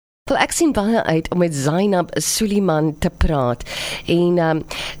Wel, ek sien baie uit om met Zainab Suliman te praat. En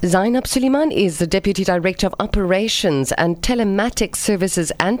Zainab Suliman is the Deputy Director of Operations and Telematics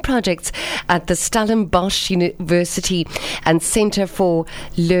Services and Projects at the Stellenbosch University and Centre for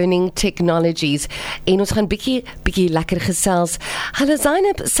Learning Technologies. En ons gaan bietjie lekker gesels. Hello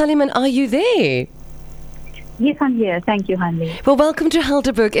Zainab Suliman, are you there? Yes, I'm here. Thank you, Hanley. Well, welcome to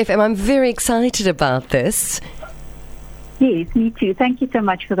Helderberg FM. I'm very excited about this. Yes, me too. Thank you so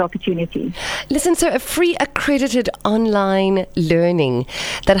much for the opportunity. Listen, so a free accredited online learning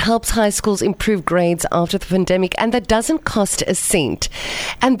that helps high schools improve grades after the pandemic, and that doesn't cost a cent.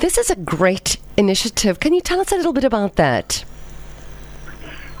 And this is a great initiative. Can you tell us a little bit about that?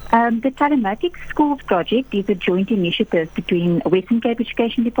 The Telematics Schools project is a joint initiative between Western Cape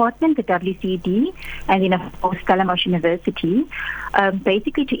Education Department, the WCD, and then of course Stellenbosch University,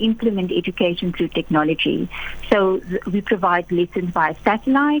 basically to implement education through technology. So we provide lessons via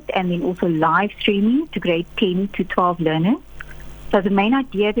satellite and then also live streaming to grade 10 to 12 learners. So the main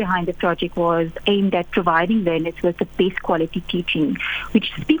idea behind the project was aimed at providing learners with the best quality teaching,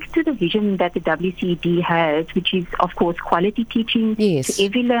 which speaks to the vision that the WCD has, which is, of course, quality teaching to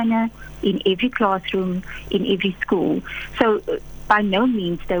every learner, in every classroom, in every school. So by no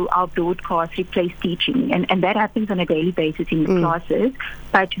means, though, our broadcasts replace teaching, and that happens on a daily basis in the classes,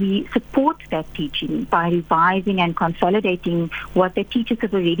 but we support that teaching by revising and consolidating what the teachers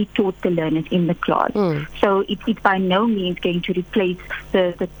have already taught the learners in the class. So it's by no means going to replace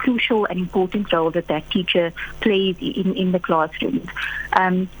the crucial and important role that teacher plays in the classrooms.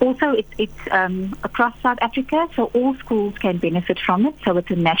 Also, it's across South Africa, so all schools can benefit from it. So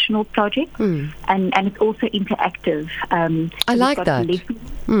it's a national project, and it's also interactive. I like that.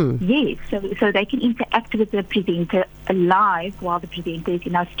 Yes, so they can interact with the presenter live while the presenter is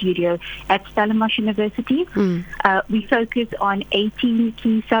in our studio at Stellenbosch University. We focus on 18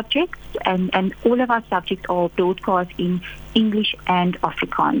 key subjects, and all of our subjects are broadcast in English and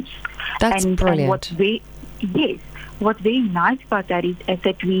Afrikaans. That's brilliant. What's very nice about that is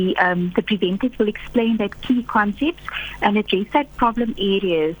that we, the presenters will explain that key concepts and address that problem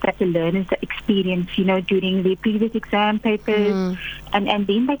areas that the learners experience, during their previous exam papers. And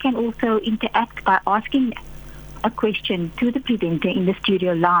then they can also interact by asking a question to the presenter in the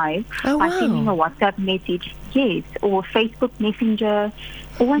studio live by sending a WhatsApp message, or Facebook Messenger,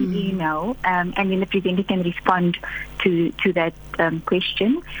 or an email, and then the presenter can respond to that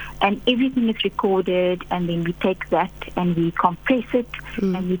question, and everything is recorded, and then we take that and we compress it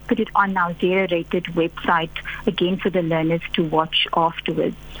and we put it on our zero-rated website again for the learners to watch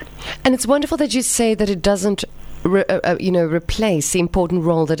afterwards. And it's wonderful that you say that it doesn't replace the important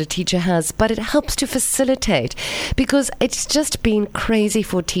role that a teacher has, but it helps to facilitate, because it's just been crazy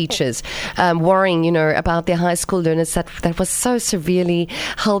for teachers, worrying, about their high school learners that was so severely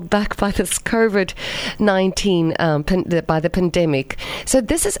held back by this COVID-19, by the pandemic. So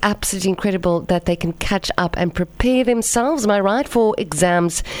this is absolutely incredible that they can catch up and prepare themselves, am I right, for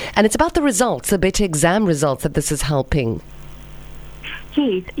exams? And it's about the results, the better exam results, that this is helping.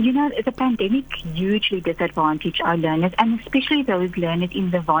 Yes, the pandemic hugely disadvantaged our learners, and especially those learners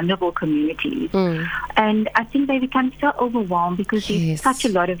in the vulnerable communities. And I think they become so overwhelmed because there's such a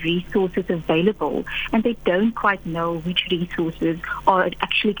lot of resources available, and they don't quite know which resources are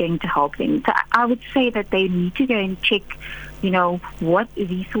actually going to help them. So I would say that they need to go and check, what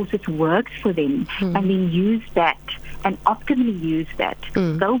resources works for them, and then use that and optimally use that.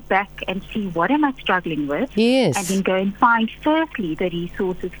 Go back and see, what am I struggling with? And then go and find firstly the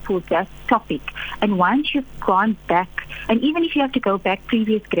resources for that topic. And once you've gone back, and even if you have to go back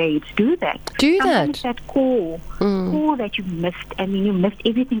previous grades, do that. Sometimes that core that you missed, and then you missed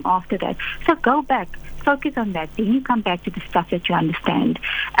everything after that. So go back, focus on that. Then you come back to the stuff that you understand.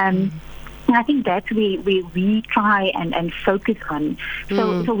 I think that's where we try and focus on.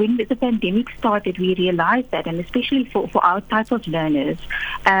 So when the pandemic started, we realized that, and especially for our type of learners,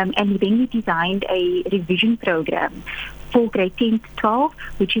 and then we designed a revision program for grade 10 to 12,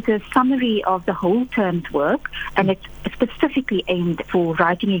 which is a summary of the whole term's work, and it's specifically aimed for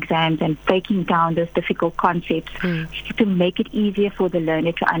writing exams and breaking down those difficult concepts to make it easier for the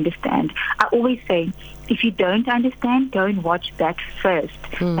learner to understand. I always say, if you don't understand, go and watch that first,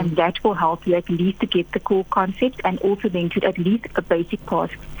 and that will help you at least to get the core concepts, and also then to at least a basic pass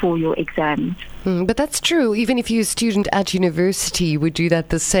for your exams. But that's true. Even if you're a student at university, you would do that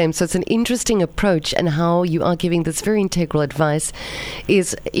the same. So it's an interesting approach, and how you are giving this very integral advice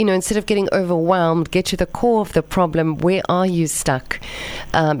is, instead of getting overwhelmed, get to the core of the problem. Where are you stuck?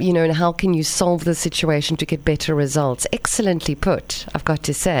 And how can you solve the situation to get better results? Excellently put, I've got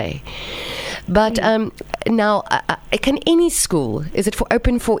to say. But now, can any school, is it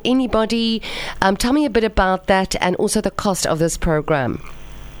open for anybody? Tell me a bit about that and also the cost of this program.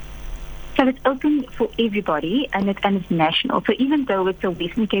 So it's open for everybody, and it's national. So even though it's a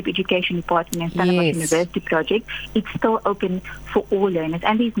Western Cape Education Department and Stellenbosch University project, it's still open for all learners,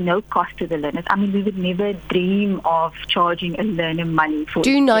 and there's no cost to the learners. I mean, we would never dream of charging a learner money for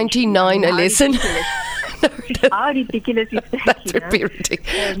 $2.99 a lesson. How ridiculous is that? That would be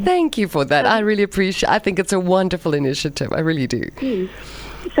ridiculous. Thank you for that. I really appreciate. I think it's a wonderful initiative. I really do. Yes.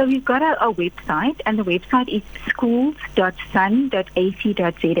 So we've got a website, and the website is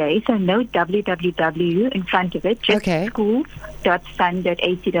schools.sun.ac.za. So no www in front of it, just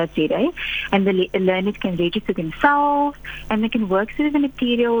schools.sun.ac.za. And the learners can register themselves, and they can work through the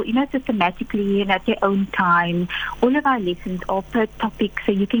material, systematically and at their own time. All of our lessons are per topic,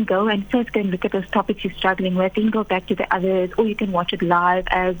 so you can go and first go and look at those topics you're struggling with, then go back to the others, or you can watch it live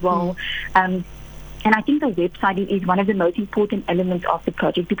as well. And I think the website is one of the most important elements of the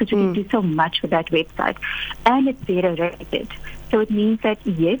project, because we can do so much with that website. And it's zero rated. So it means that,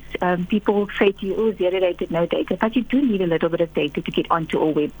 yes, people say to you, oh, zero rated, no data. But you do need a little bit of data to get onto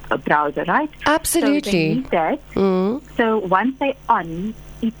a web browser, right? Absolutely. So they need that. So once they're on,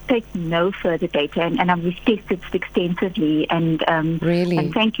 it takes no further data, and we've tested it extensively. And really,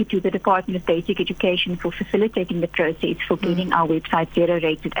 and thank you to the Department of Basic Education for facilitating the process for getting our website zero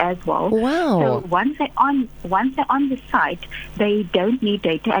rated as well. Wow! So once they're on the site, they don't need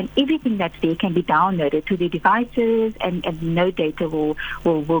data, and everything that's there can be downloaded to their devices, and no data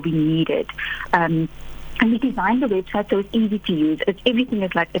will be needed. And we designed the website so it's easy to use. Everything is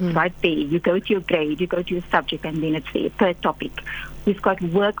it's right there. You go to your grade, you go to your subject, and then it's there per topic. We've got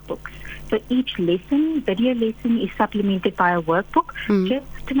workbooks. So each video lesson is supplemented by a workbook, just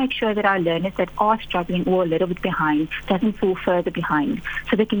to make sure that our learners that are struggling or a little bit behind doesn't fall further behind.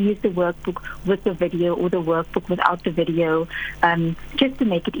 So they can use the workbook with the video or the workbook without the video, just to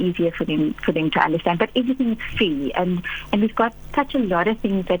make it easier for them to understand. But everything is free, and we've got such a lot of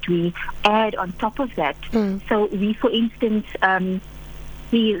things that we add on top of that. So we, for instance,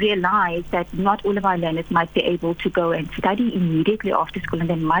 we realize that not all of our learners might be able to go and study immediately after school, and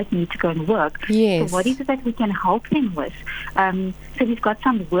they might need to go and work. Yes. So what is it that we can help them with? So we've got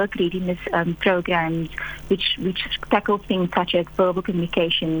some work readiness programs which tackle things such as verbal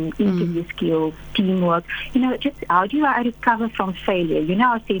communication, interview skills, teamwork. Just how do I recover from failure?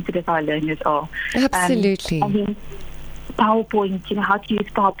 How sensitive our learners are. Absolutely. PowerPoint, how to use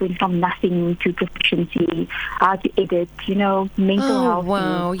PowerPoint from nothing to proficiency, how to edit, mental health.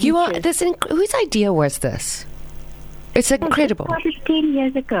 Wow. Whose idea was this? It's incredible. It was 10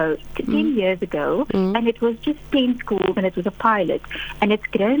 years ago. 10 years ago, and it was just 10 schools, and it was a pilot. And it's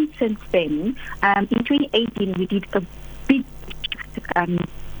grown since then. In 2018, we did a big,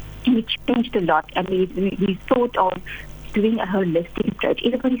 we changed a lot, and we thought of doing a holistic approach.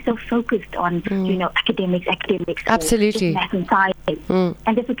 Everybody's so focused on, academics. Absolutely. Math and science.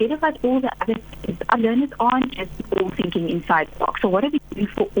 And they forget about all the other things. Our learners aren't just all thinking inside the box. So what are we doing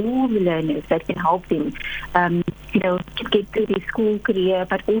for all the learners that can help them, to get through their school career,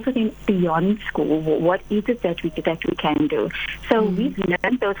 but also then beyond school? What is it that we can do? So we've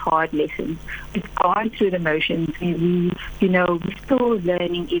learned those hard lessons. We've gone through the motions. We're still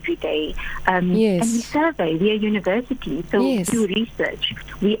learning every day. And we survey. We're a university. So we do research.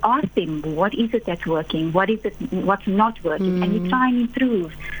 We ask them, what is it that's working? What is it? What's not working? And we try and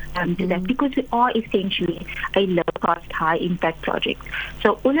improve to that, because we are essentially a low-cost, high-impact project.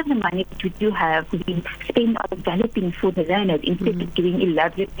 So all of the money that we do have, we spend on developing for the learners instead of doing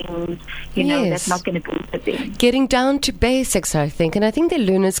elaborate things, that's not going to benefit them. Getting down to basics, I think. And I think the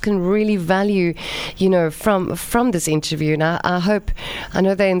learners can really value, from this interview. And I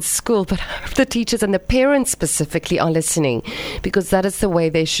know they're in school, but I hope the teachers and the parents specifically are listening, because that is the way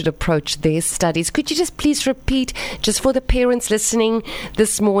they should approach their studies. Could you just please repeat, just for the parents listening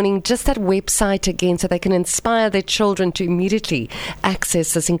this morning, just that website again, so they can inspire their children to immediately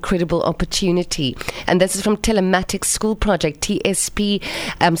access this incredible opportunity? And this is from Telematics School Project, TSP.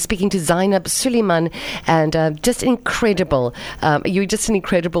 I'm speaking to Zainab Suleiman, and just incredible. You're just an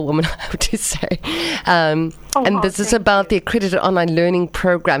incredible woman, I have to say. And this is about the accredited online learning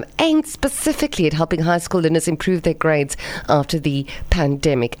program, aimed specifically at helping high school learners improve their grades after the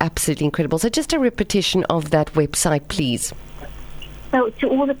pandemic. Absolutely incredible. So just a repetition of that website, please. So to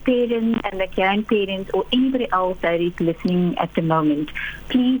all the parents and the grandparents or anybody else that is listening at the moment,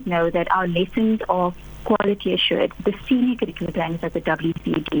 please know that our lessons are quality assured. The senior curriculum planners at the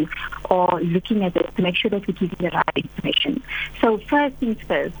WCED are looking at this to make sure that we give you the right information. So first things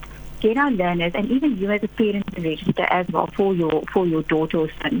first, get our learners, and even you as a parent, to register as well for your daughter or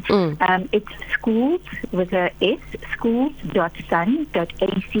son. It's schools with a S,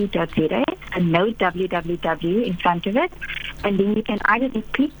 schools.sun.ac.za, and no www in front of it. And then you can either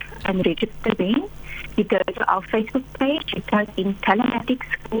just click and register there. You go to our Facebook page, you type in Telematics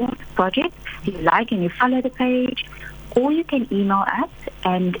Schools Project, you like and you follow the page, or you can email us,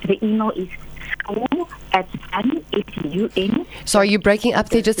 and the email is school@sun, S-U-N. Sorry, you're breaking up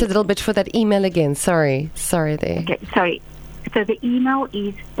there just a little bit for that email again. Sorry there. Okay, sorry. So the email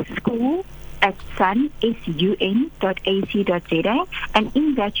is school@sun.ac.za, and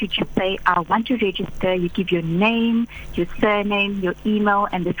in that you just say, I want to register. You give your name, your surname, your email,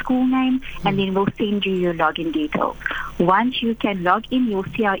 and the school name, and then we'll send you your login details. Once you can log in, you'll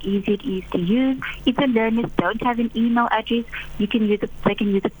see how easy it is to use. If the learners don't have an email address, they can use a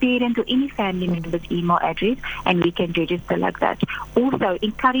parent or any family member's email address, and we can register like that. Also,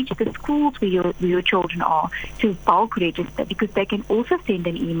 encourage the schools where your children are to bulk register, because they can also send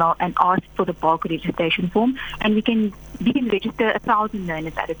an email and ask for the bulk registration form, and we can register 1,000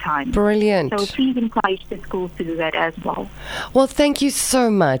 learners at a time. Brilliant. So please encourage the schools to do that as well. Well, thank you so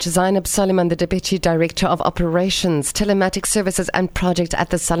much, Zainab Suliman, the Deputy Director of Operations, Telematics Services and Project at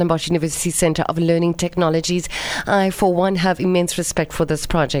the Stellenbosch University Centre of Learning Technologies. I, for one, have immense respect for this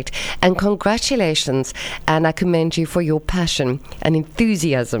project, and congratulations, and I commend you for your passion and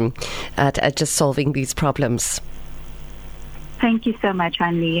enthusiasm at just solving these problems. Thank you so much,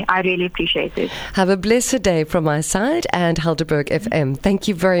 Hanli. I really appreciate it. Have a blessed day from my side and Helderberg FM. Thank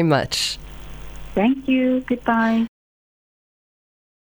you very much. Thank you. Goodbye.